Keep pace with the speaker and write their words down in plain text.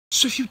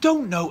So if you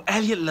don't know,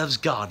 Elliot loves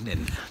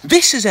gardening.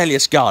 This is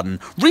Elliot's garden.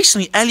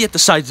 Recently, Elliot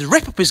decided to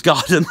rip up his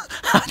garden,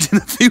 adding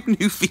a few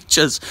new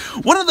features.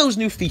 One of those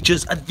new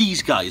features are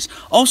these guys,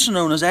 also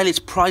known as Elliot's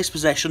prized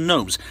possession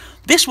gnomes.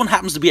 This one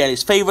happens to be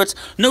Elliot's favourite,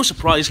 no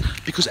surprise,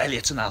 because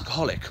Elliot's an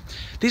alcoholic.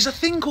 There's a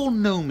thing called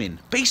gnoming,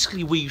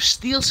 basically where you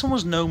steal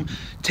someone's gnome,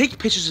 take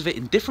pictures of it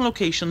in different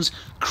locations,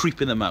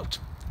 creeping them out.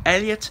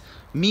 Elliot,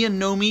 me and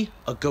Nomi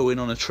are going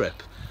on a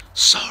trip.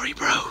 Sorry,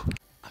 bro.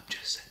 I'm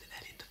just sending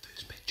Elliot the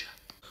first picture.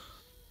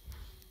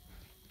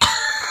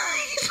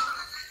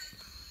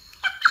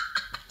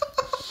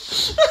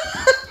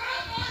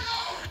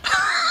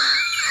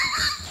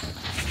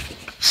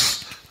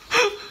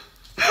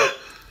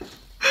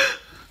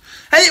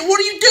 Elliot, what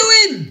are you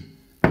doing?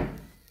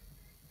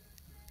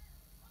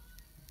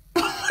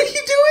 What are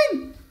you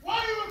doing? Why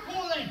are you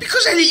recording?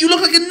 Because, Elliot, you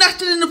look like a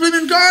nutter in the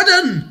blooming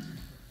garden.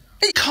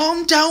 Hey,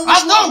 calm down.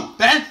 No,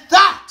 Ben,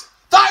 that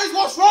is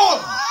what's wrong.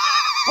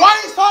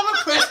 Why is Farmer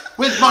Chris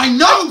with my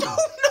gnome? No,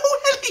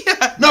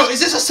 Elliot. No, is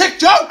this a sick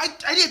joke?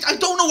 Elliot, I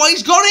don't know why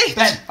he's got it.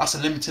 Ben, that's a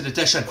limited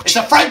edition. It's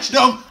a French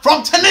gnome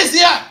from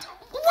Tunisia.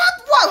 What?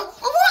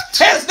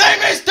 His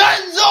name is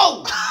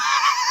Denzil.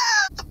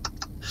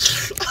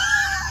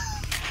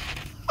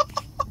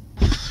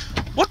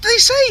 What did he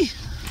say?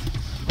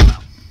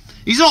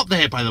 He's not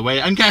there, by the way,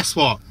 and guess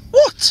what?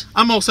 What?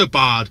 I'm also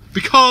barred,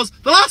 because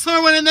the last time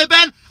I went in there,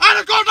 Ben, I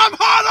had a goddamn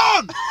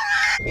hard on!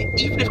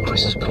 Even if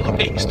Chris is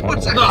glazed,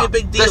 what's actually a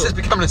big deal? This is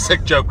becoming a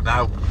sick joke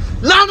now.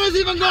 Lana's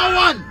even got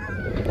one!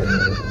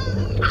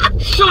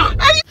 Shut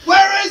up!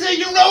 Where is he?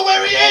 You know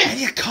where he is!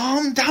 Elliot,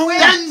 calm down.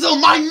 Denzil,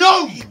 my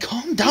gnome! Hey,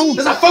 calm down.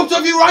 There's a photo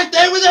of you right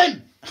there with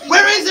him!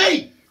 Where is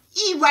he?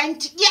 He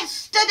went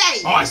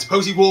yesterday. Oh, I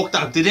suppose he walked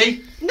out, did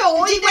he?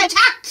 No, he went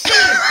taxi.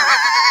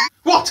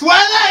 What, to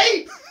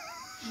LA?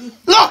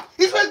 Look,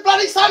 he's with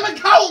bloody Simon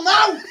Cowell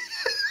now!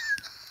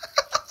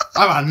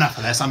 I've had enough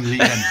of this, I'm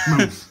leaving.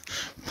 Move.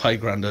 Bye,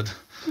 Grandad.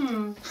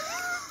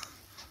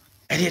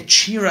 Elliot,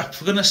 cheer up,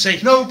 for goodness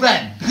sake. No,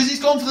 Ben, because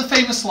he's gone for the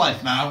famous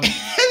life now.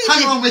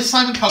 Hang on with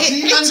Simon Cowell.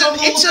 He hangs on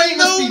with all the a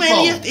famous gnome, people.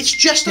 Elliot. It's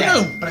just a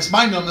gnome. But it's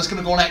my gnome that's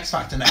going to go on X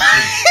Factor next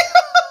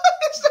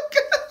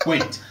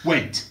week.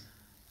 Wait.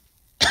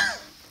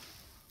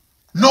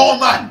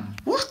 Norman!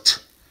 What?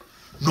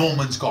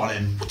 Norman's got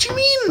him. What do you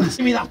mean?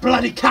 Give me that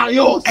bloody cat of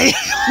yours. Elliot.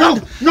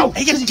 No.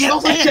 Elliot, He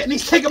smells like shit and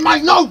he's taking my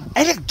gnome.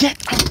 Elliot, get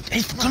out.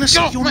 Hey, for goodness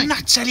sake, you're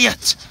nuts,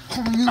 Elliot.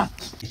 I'm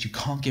nuts. You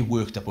can't get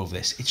worked up over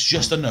this. It's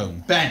just a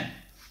gnome. Ben,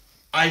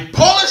 I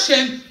polish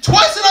him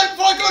twice a night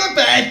before I go to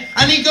bed,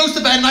 and he goes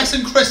to bed nice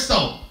and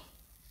crystal.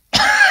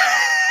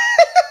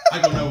 I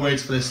got no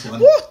words for this one.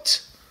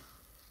 What?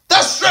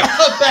 The strip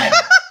club, Ben.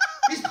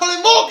 He's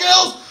pulling more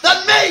girls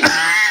than me.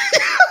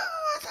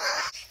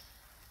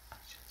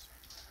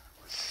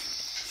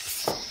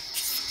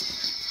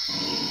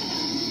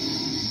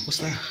 What's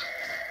that?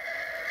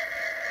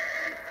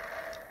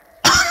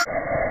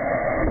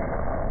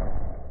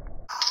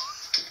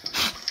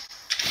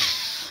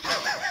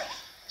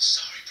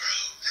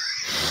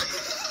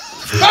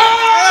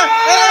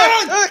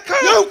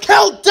 You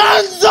killed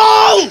Denzil!